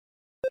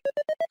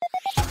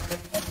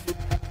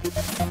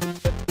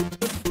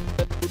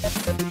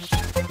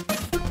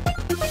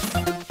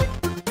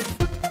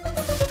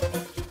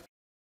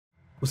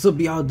What's up,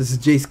 y'all? This is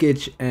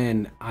Jayysketch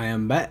and I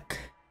am back.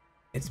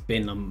 It's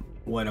been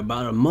what,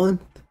 about a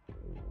month?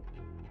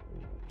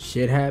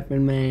 Shit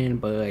happened, man,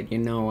 but you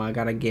know, I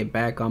gotta get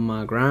back on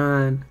my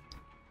grind.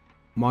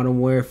 Modern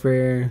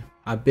Warfare,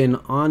 I've been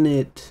on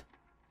it,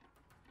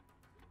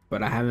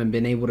 but I haven't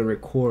been able to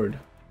record.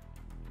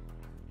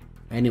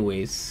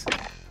 Anyways,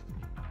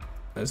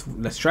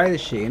 let's try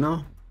this shit, you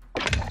know?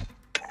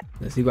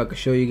 Let's see if I can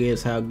show you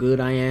guys how good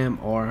I am,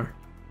 or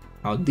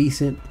how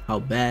decent, how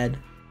bad.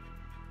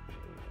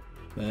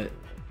 But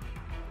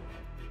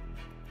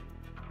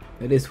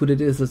it is what it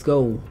is. Let's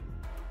go.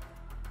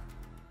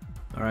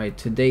 Alright,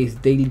 today's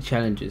daily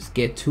challenges: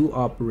 get 2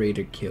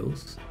 operator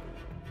kills,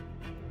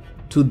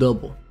 2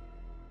 double,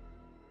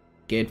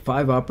 get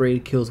 5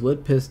 operator kills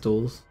with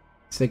pistols,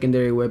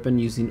 secondary weapon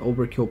using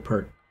overkill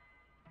perk.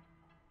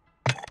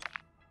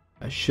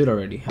 I should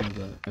already have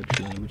that.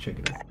 Actually, let me check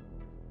it out.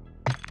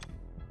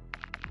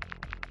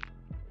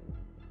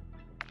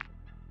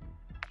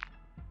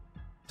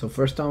 So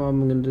first time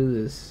I'm gonna do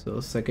this, so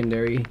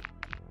secondary,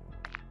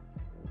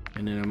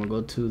 and then I'm gonna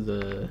go to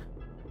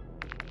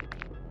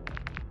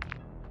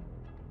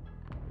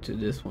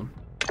this one,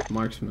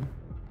 marksman.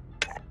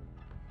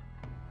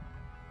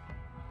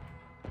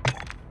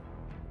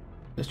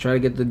 Let's try to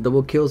get the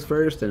double kills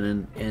first,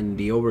 and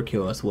the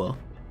overkill as well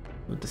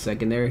with the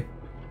secondary.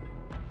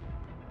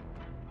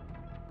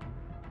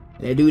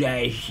 Let's do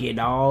that shit,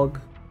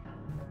 dog.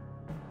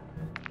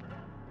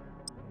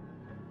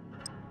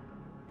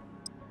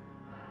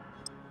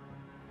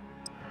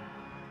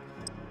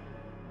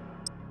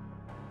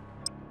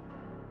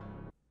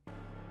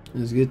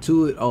 Let's get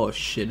to it. Oh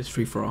shit, it's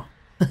free for all.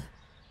 I'm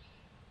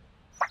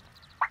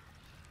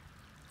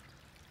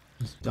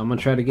gonna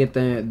try to get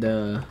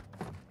the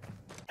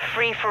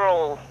free for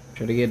all.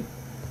 Try to get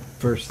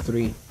first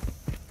 3.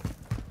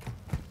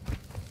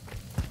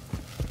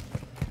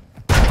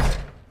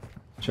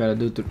 Try to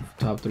do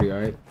top 3,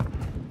 alright?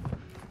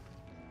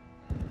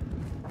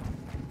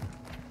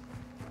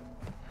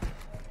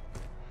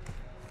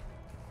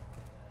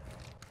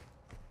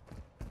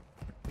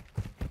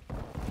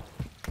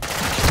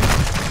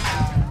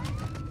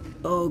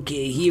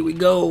 Okay, here we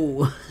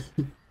go.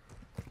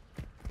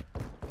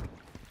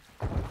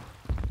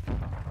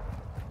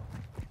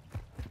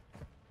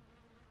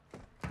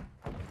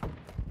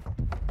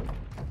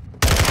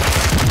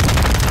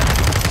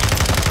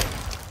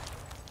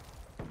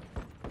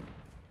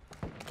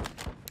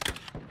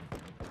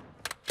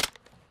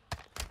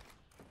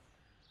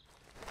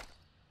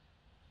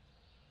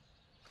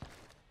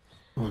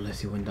 Oh, unless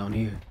he went down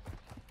here.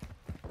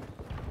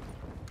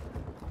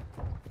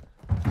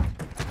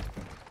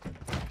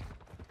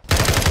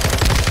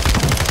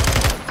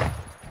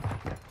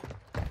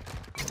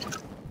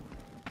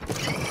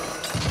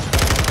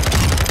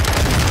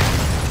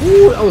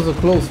 Ooh, that was a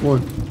close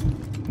one.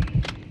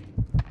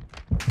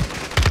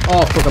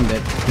 Oh fuck, I'm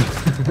dead.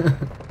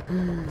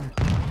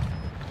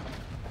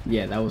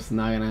 Yeah, that was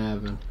not gonna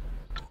happen.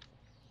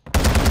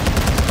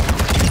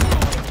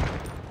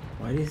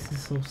 Why is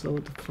this so slow?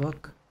 What the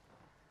fuck?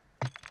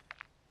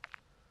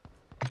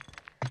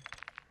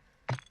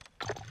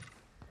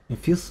 It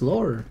feels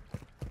slower.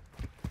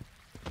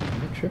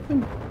 Am I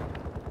tripping?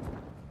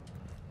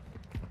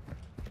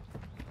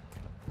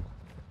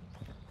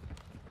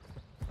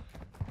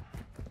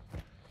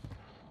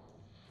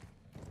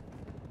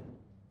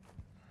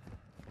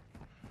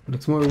 It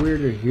looks more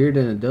weirder here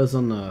than it does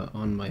on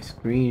my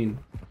screen,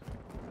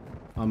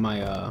 on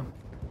my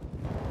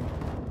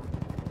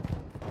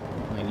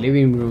my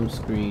living room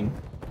screen.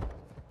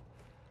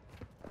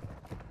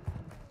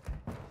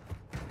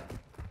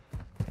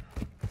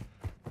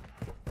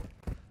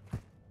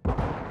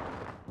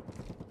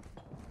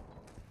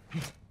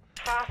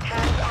 Fast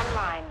hands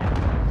online.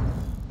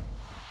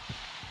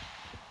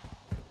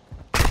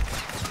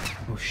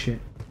 Oh shit.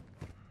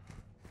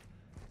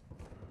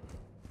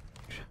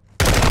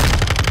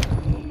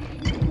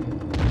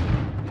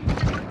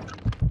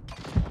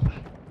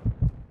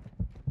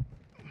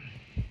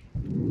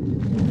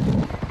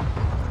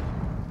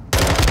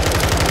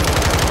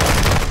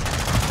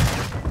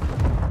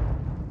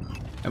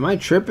 Am I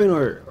tripping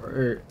or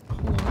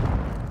hold on.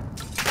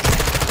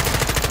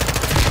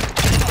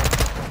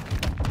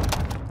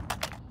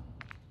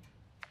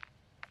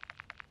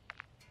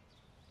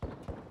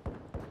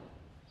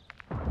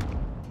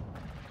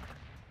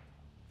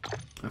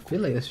 I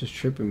feel like that's just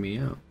tripping me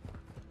out.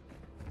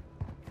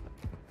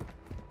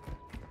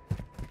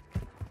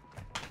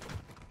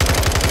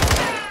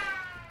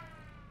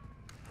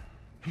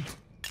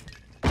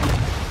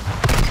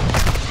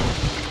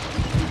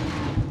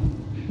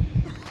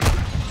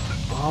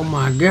 Oh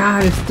my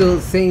god, it's still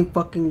the same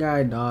fucking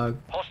guy, dog.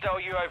 Hostile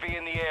UAV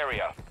in the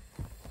area.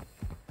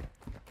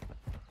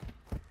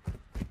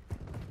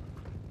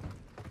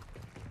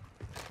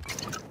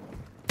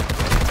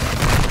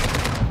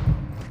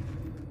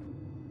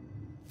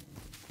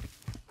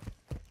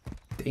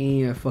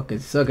 Damn, I fucking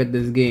suck at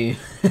this game.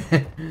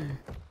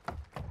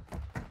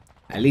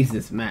 At least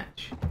this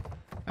match.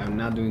 I'm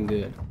not doing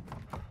good.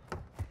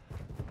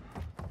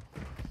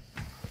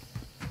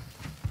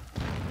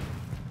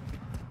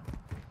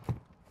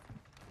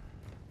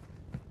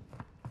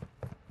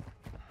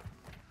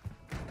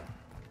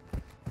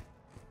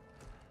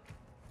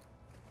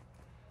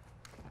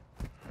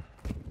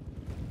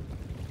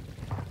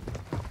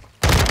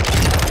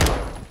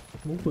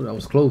 Ooh, that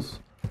was close.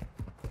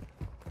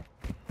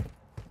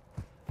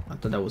 I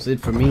thought that was it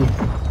for me.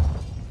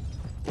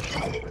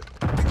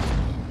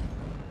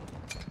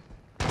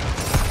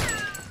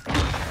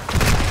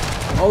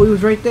 Oh, he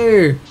was right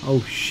there. Oh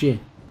shit.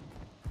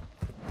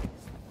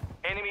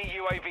 Enemy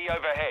UAV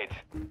overhead.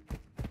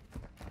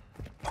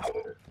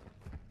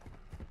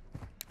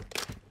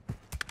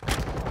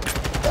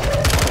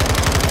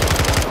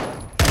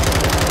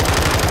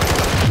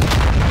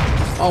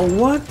 Oh,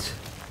 what?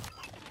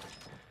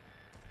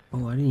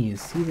 Oh, I didn't even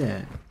see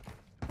that.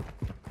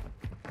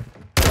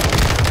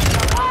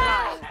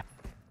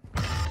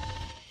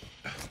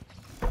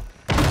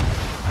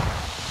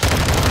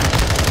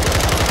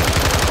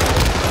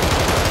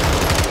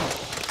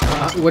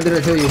 What did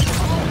I tell you?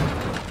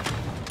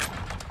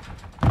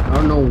 I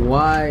don't know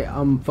why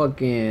I'm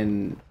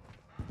fucking...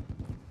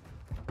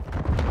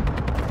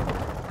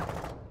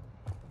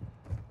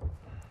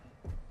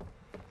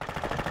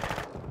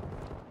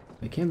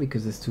 It can't be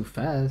because it's too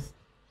fast.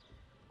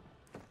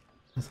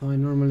 That's how I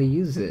normally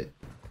use it.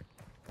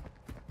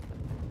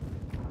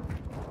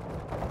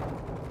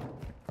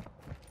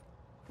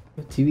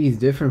 The TV is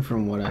different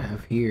from what I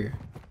have here.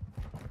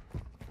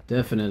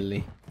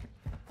 Definitely.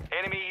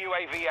 Enemy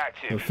UAV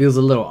active. It feels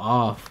a little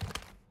off.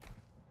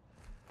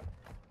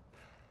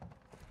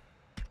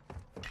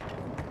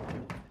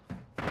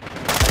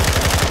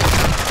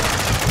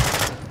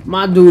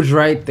 My dude's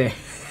right there.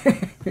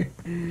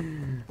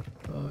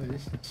 Oh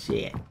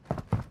shit.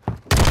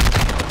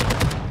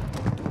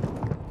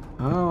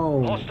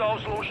 Oh.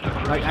 Hostiles launched a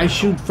cruise Like I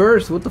shoot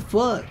first, what the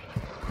fuck?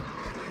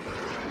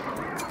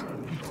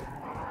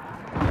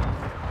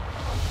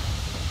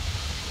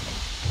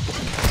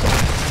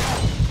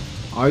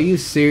 Are you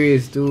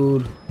serious,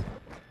 dude?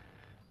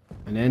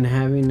 And then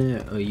having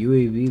a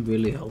UAV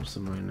really helps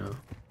him right now.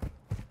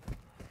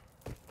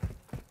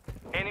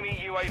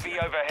 Enemy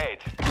UAV overhead.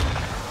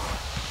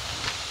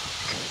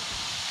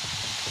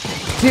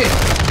 Shit.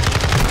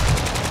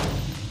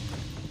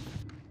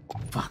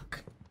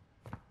 Fuck.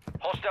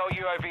 Hostile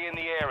UAV in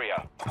the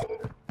area.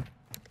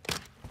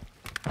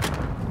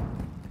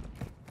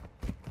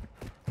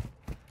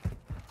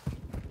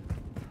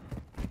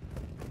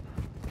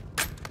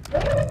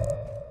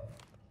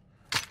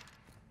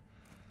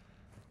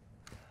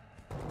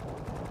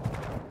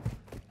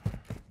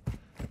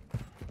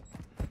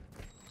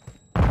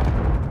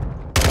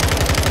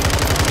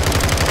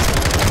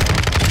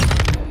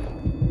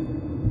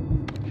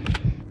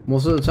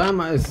 Most of the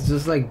time, it's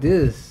just like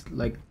this,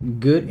 like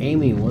good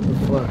aiming. What the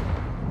fuck?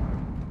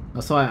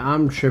 That's why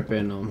I'm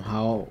tripping on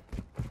how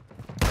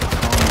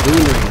I'm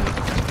doing right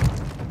now.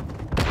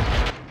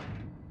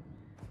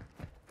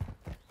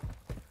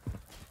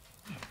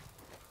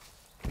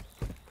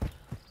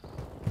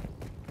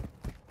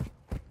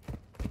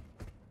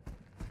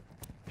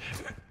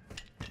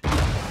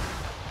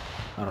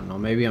 I don't know.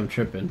 Maybe I'm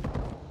tripping.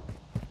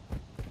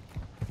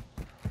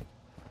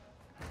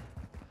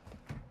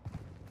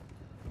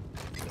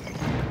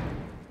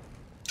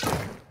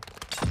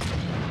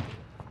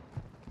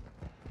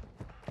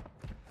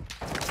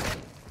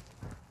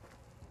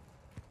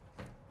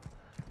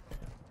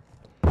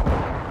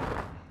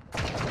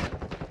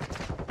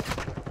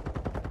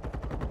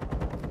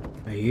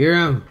 I hear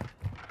him.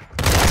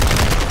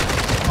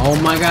 Oh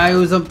my god,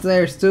 who's up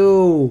there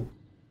too?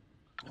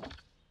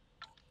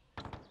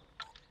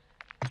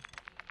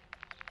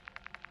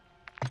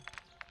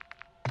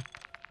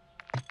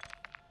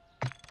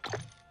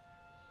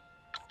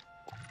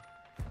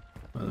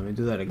 Well, let me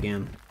do that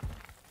again.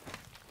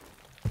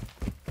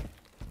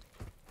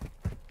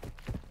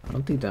 I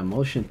don't think that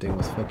motion thing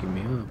was fucking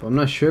me up. I'm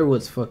not sure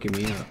what's fucking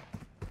me up.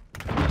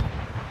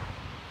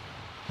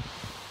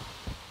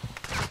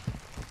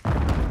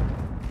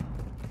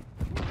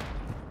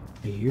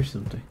 I hear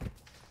something.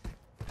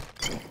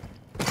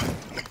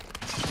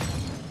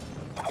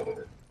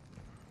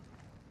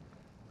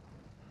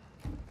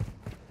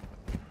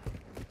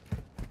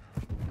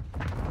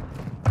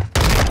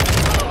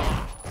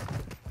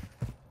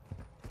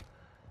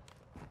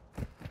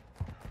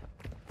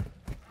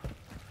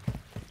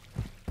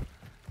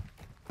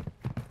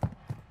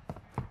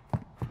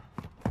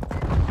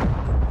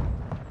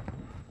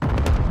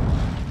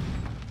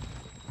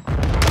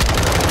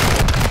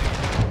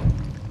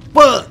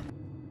 What?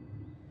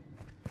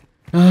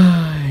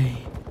 Ay.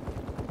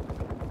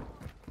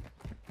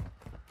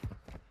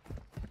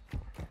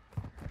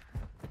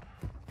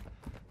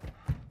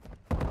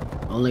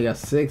 Only got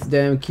 6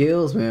 damn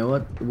kills, man.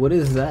 What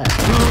is that?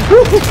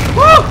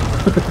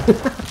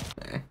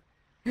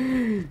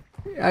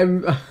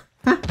 I'm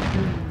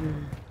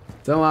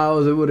somehow I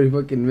was able to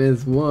fucking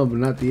miss one, but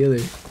not the other.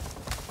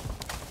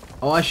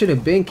 Oh, I should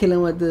have been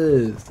killing with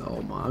this.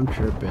 Oh my, I'm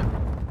tripping.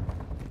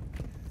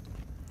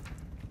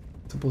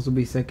 It's supposed to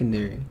be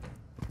secondary.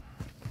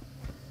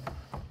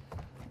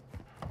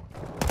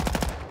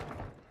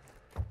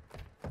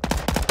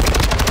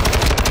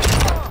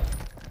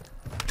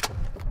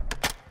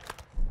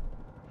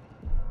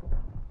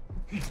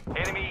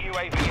 Enemy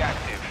UAV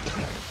active.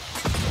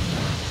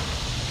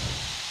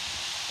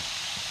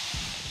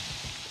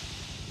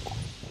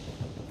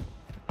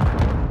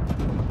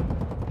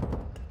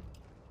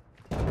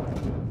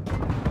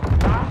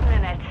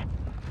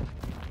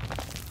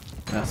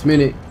 Last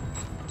minute.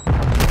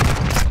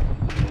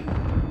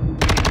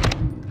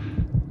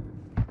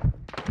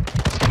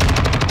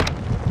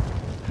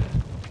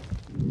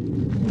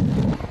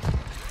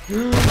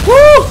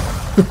 Woo!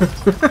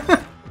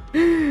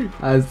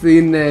 I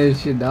seen that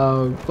shit,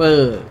 dog.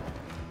 Fuck.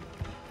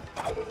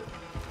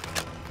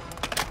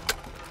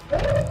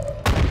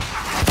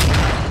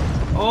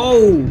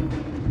 Oh,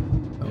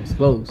 that was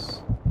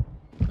close.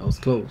 That was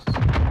close. 30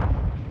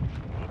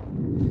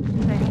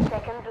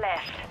 seconds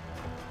left.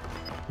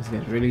 This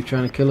guy's really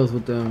trying to kill us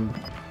with them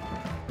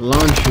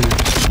launchers.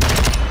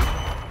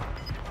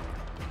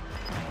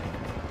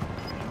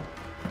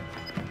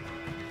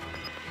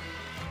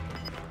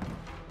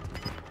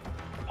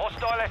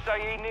 Hostile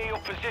SAE near your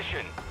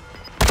position.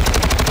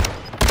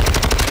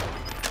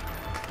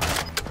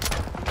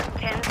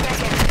 10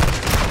 seconds.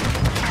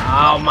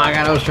 Oh my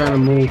god, I was trying to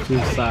move to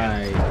the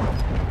side.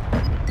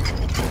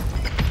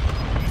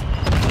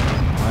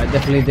 Oh, I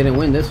definitely didn't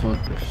win this one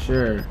for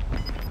sure.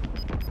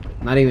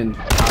 Not even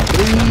top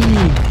 3.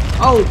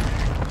 Oh!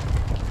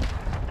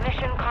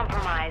 Mission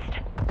compromised.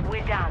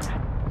 We're done.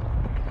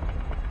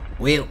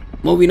 Well,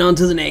 moving on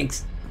to the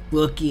next.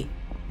 Lucky.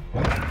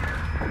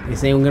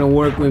 This ain't gonna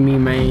work with me,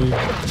 man.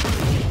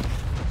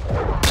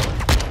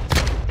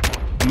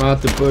 I'm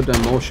about to put the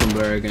motion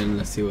blur again.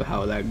 Let's see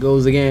how that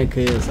goes again,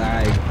 cause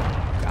I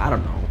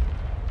don't know.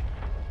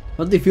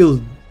 Something feels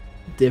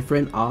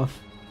different off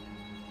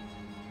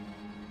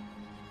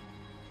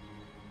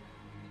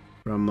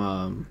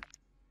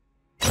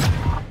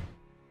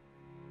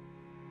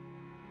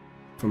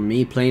from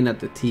me playing at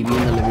the TV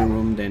in the living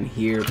room than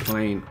here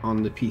playing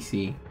on the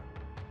PC.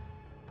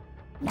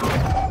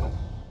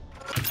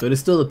 But it's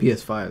still a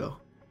PS5 though.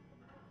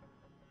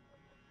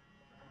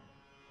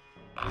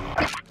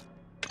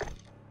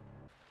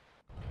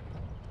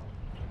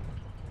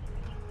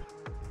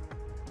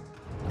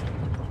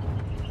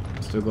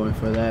 Still going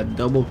for that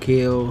double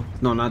kill.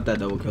 No, not that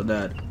double kill.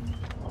 That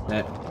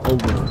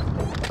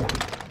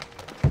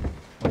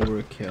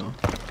overkill.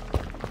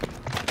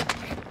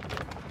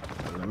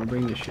 Let me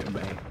bring this shit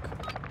back.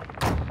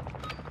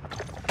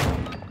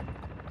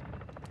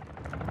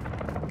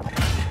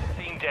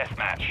 Team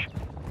deathmatch.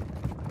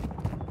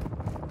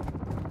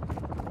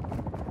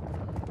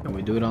 Can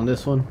we do it on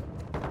this one?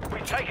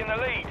 We've taken the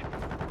lead.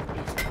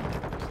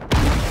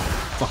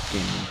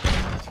 Fucking.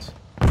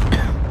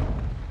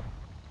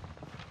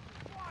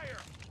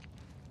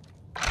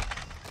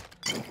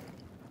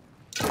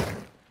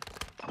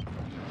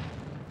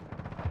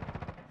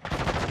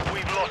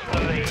 We've lost the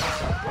lead.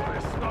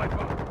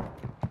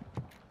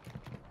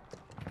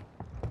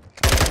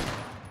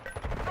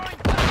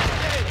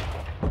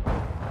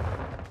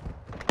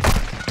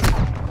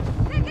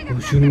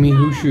 Who's shooting me?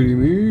 Who's shooting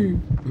me?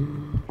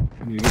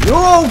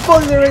 Oh,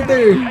 fuck, they're right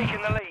there.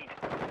 Taking the lead.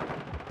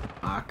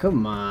 Ah,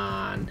 come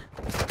on.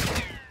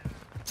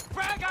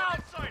 Frag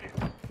outside it.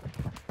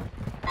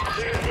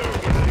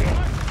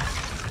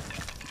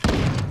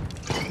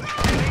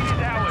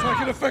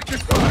 Taking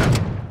effective fire.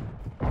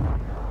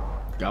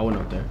 Got one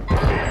up there.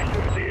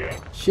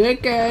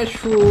 Shit, cash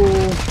fool.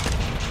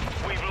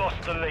 We've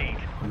lost the lead.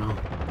 Oh no.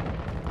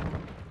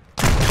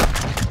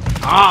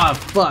 Ah,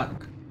 fuck.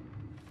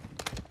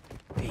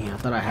 Dang, I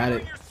thought I had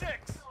it.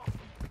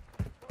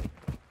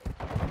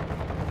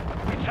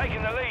 We've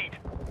taken the lead.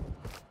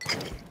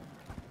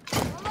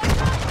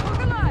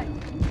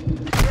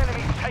 The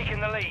enemy's taken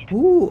the lead.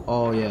 Ooh,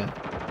 oh yeah.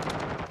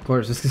 Of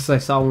course, it's because I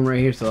saw one right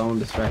here, so that won't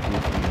distract me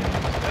from it.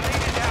 The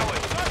lead is ours.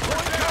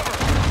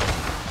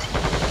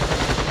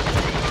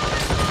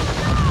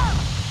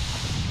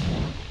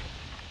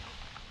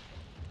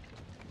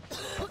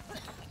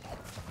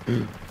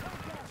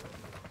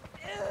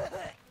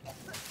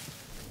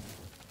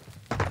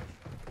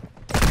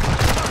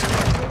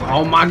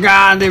 Oh my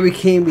god, they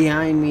came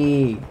behind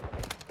me.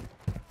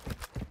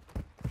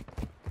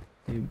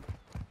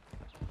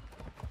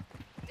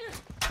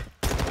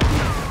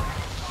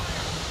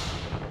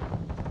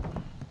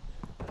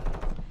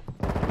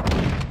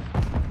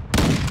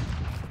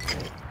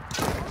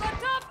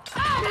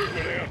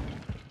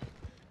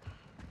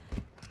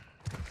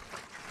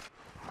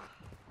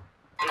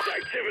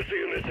 Activity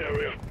in this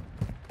area.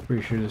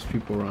 Pretty sure there's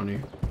people around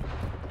here.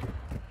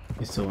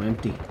 It's so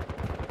empty.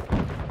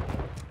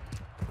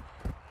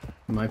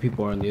 My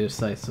people are on the other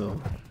side, so.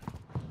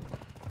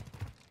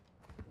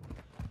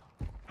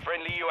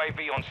 Friendly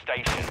UAV on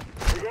station.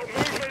 We got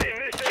movement in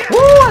this area. Woo!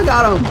 I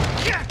got him.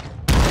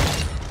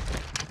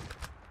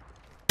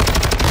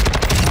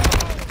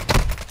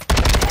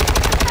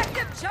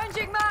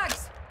 Changing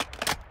mags.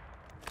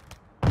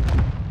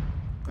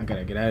 I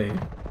gotta get out of here.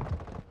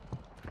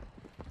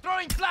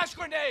 Throwing flash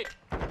grenade.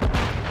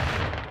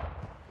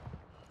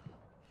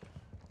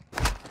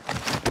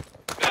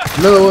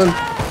 Another one.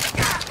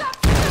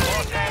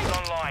 Hands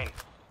online.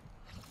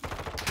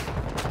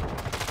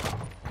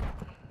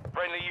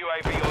 Friendly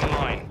UAV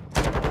online.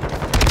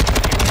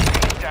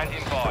 UAV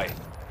standing by.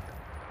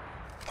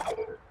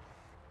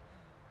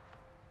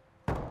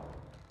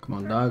 Come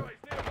on, dog.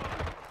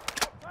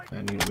 I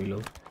need to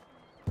reload.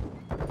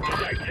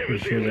 Pretty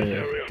sure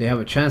they have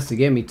a chance to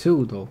get me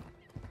too, though.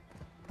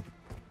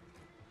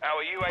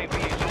 Our UAV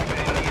is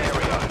orbiting the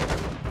area.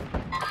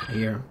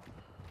 Here.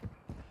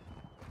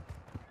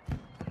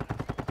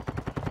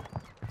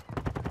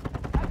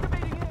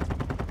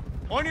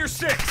 On your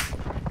 6.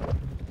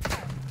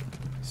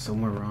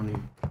 Somewhere around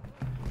here.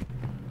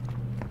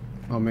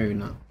 Oh, maybe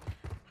not.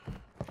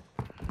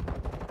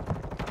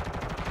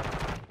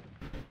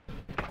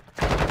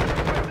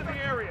 In the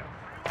area.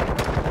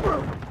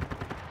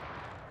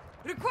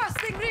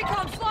 Requesting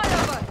recon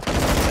flyover.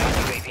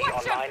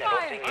 Watch your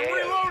fire. I'm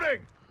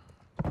reloading.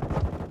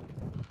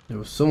 There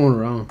was someone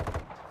around.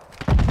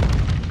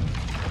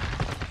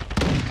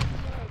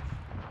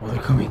 Oh,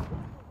 they're coming.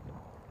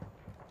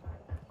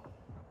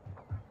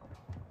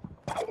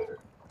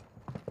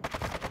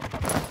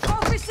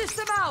 Trophy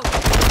system out.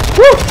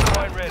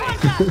 Line ready.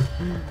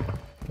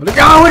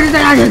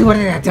 What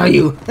did I tell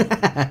you?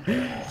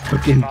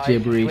 Fucking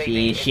gibberish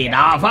and shit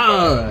off.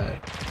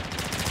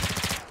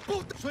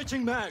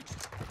 Switching mags.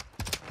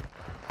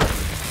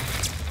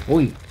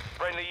 Oi,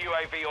 Friendly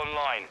UAV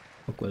online.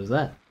 what was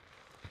that?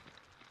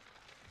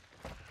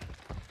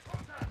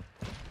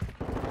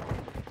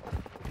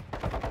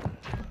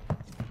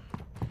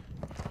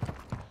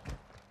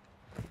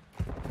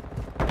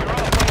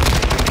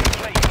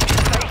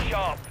 Stay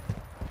sharp.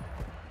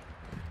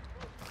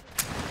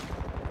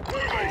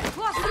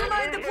 Cluster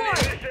mine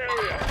deployed.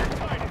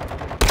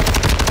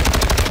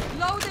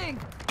 Loading.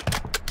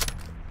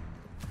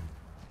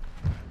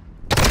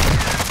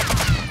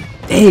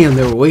 Damn,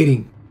 they were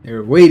waiting. They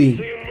were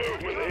waiting.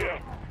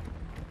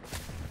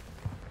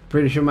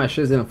 Pretty sure my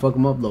shit's gonna fuck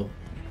them up though.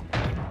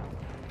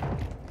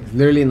 It's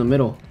literally in the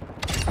middle.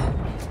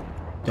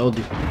 Told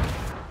you.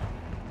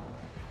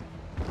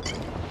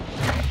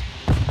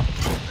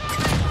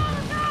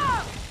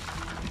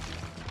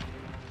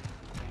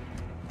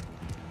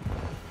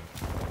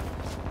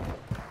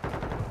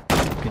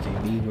 Could they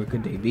be? Where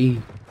could they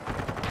be?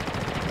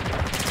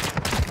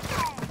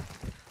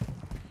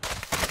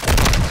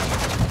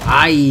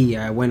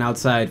 I went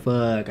outside.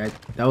 Fuck.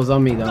 That was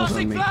on me. That was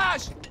on me.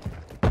 Flash!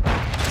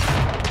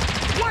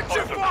 Watch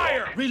your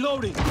fire.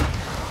 Reloading.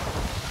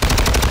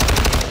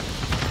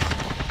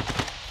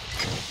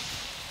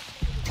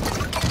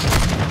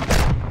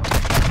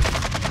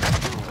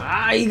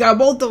 He got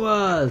both of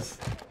us.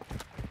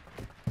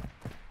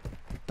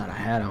 Thought I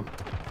had him.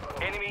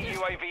 Enemy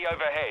UAV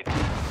overhead.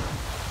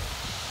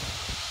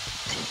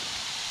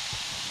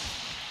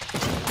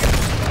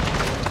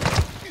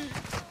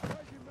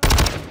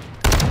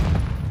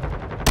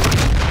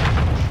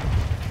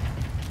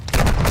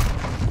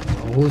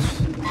 Oh,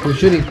 who's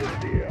shooting? I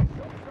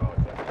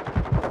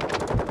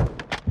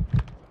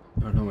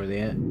don't know where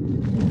they at.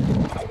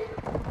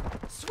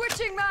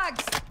 Switching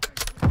mags.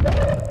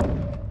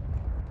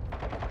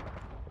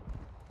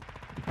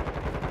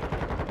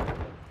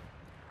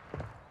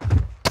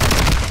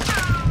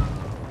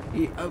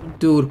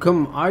 Dude,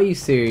 come on, are you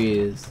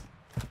serious?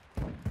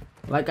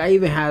 Like, I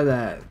even had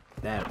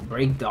that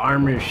break the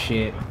armor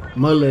shit,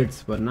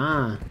 mullets, but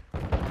nah.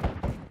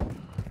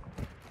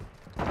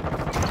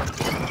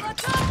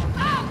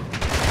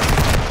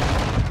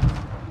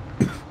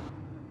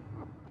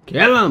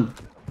 Kill him!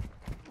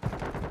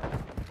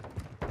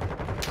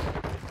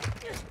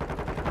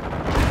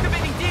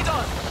 Activating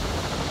DDoS.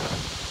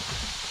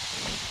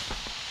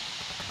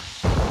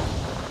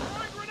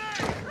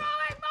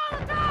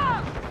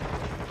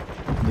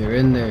 They're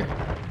in there.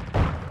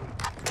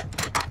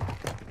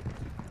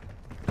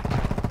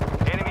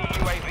 Enemy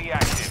UAV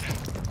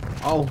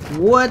active. Oh,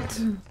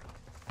 what?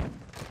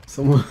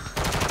 Someone...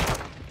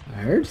 I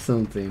heard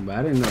something, but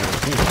I didn't know what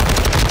it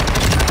was.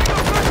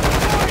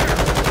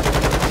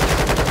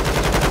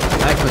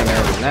 Relax, my guy,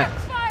 relax.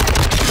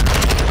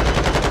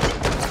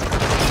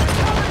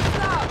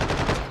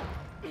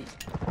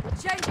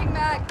 Changing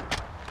mag.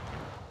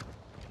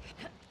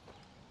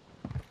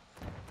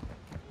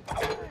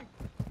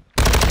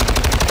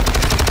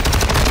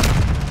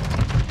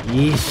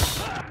 Yeesh.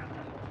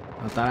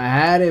 I thought I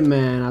had it,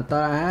 man. I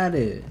thought I had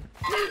it.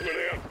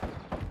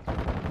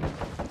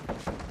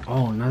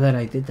 Oh, now that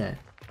I did that.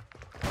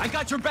 I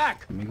got your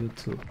back. Let me go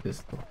to a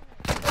pistol.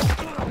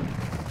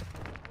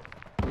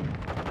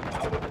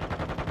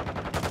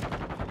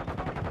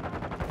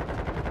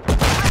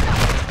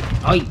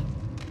 Oi!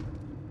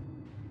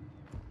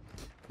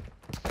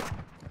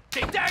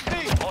 They tagged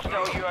me.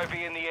 Hostile UAV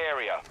in the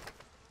area.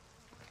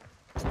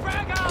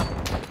 Frag out.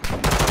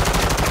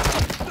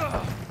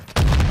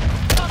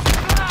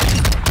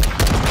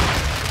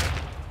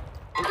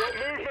 We got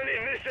movement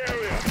in this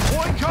area.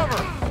 Point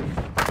cover.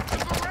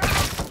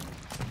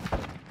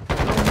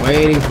 I'm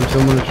waiting for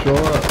someone to show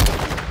up.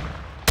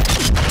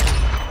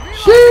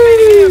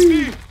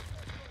 Sheesh!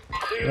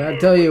 What did I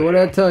tell you? What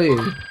did I tell you?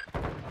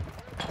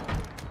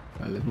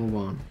 Alright, let's move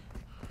on.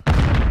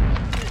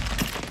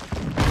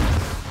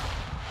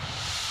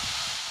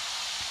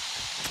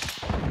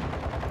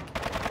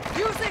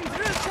 Using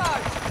drill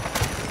charge.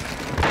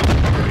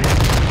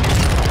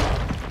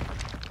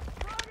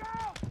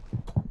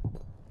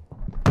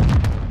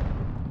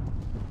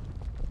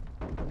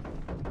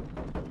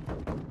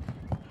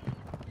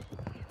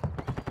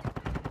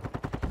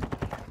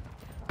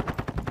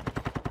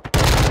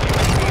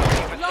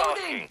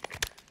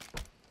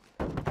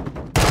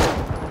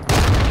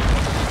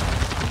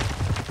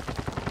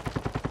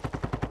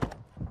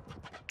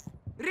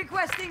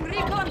 Requesting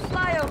recon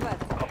flyover.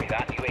 Copy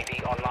that.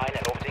 UAV online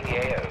and orbiting the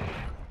AO.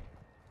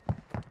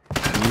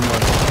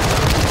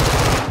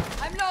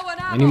 I'm low on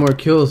ammo. I need more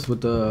kills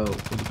with the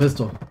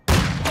pistol.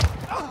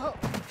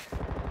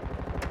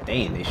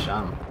 Dang, they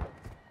shot him.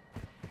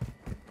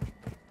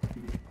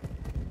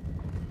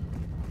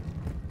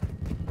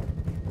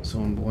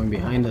 Someone going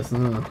behind us,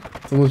 huh?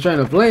 Someone's trying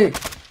to flank.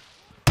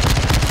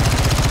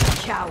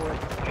 Coward.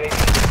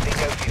 UAV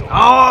bingo fuel.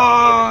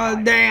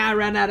 Oh, dang, I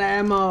ran out of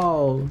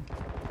ammo.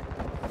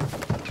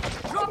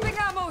 Dropping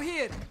ammo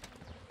here.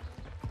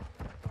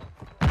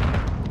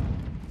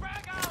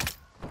 Frag out!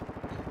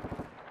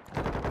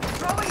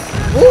 Throwing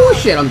Oh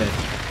shit, I'm dead.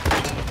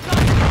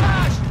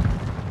 Flash!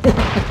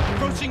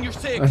 Approaching your I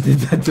six. did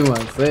that to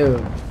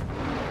myself.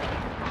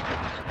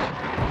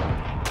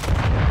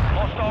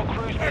 Hostile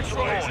cruise missile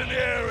launched.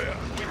 area.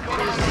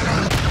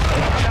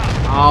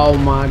 Oh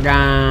my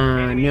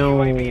god,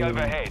 UAV no.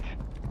 overhead.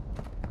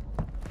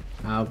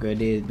 How could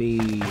this be?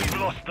 We've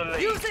lost the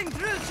lead. using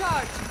drill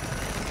charge.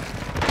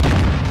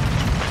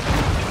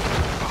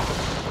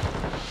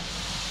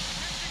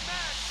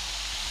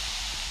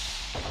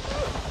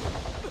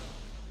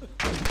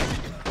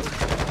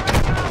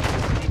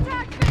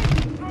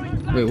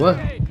 Wait, what?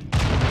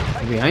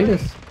 Behind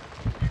us?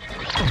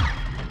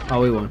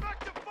 Oh, we won.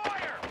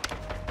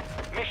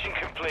 Mission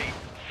complete.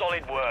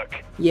 Solid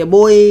work. Yeah,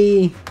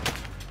 boy.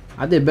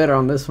 I did better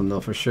on this one though,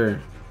 for sure.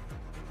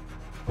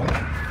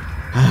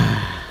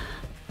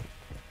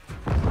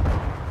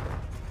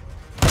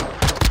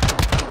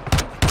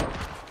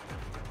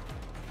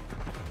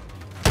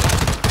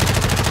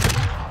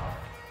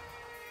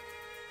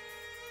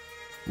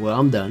 Well,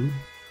 I'm done.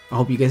 I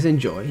hope you guys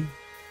enjoy.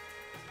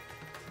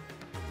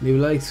 Leave a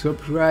like,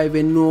 subscribe,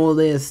 and all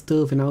that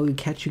stuff, and I will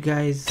catch you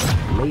guys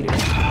later.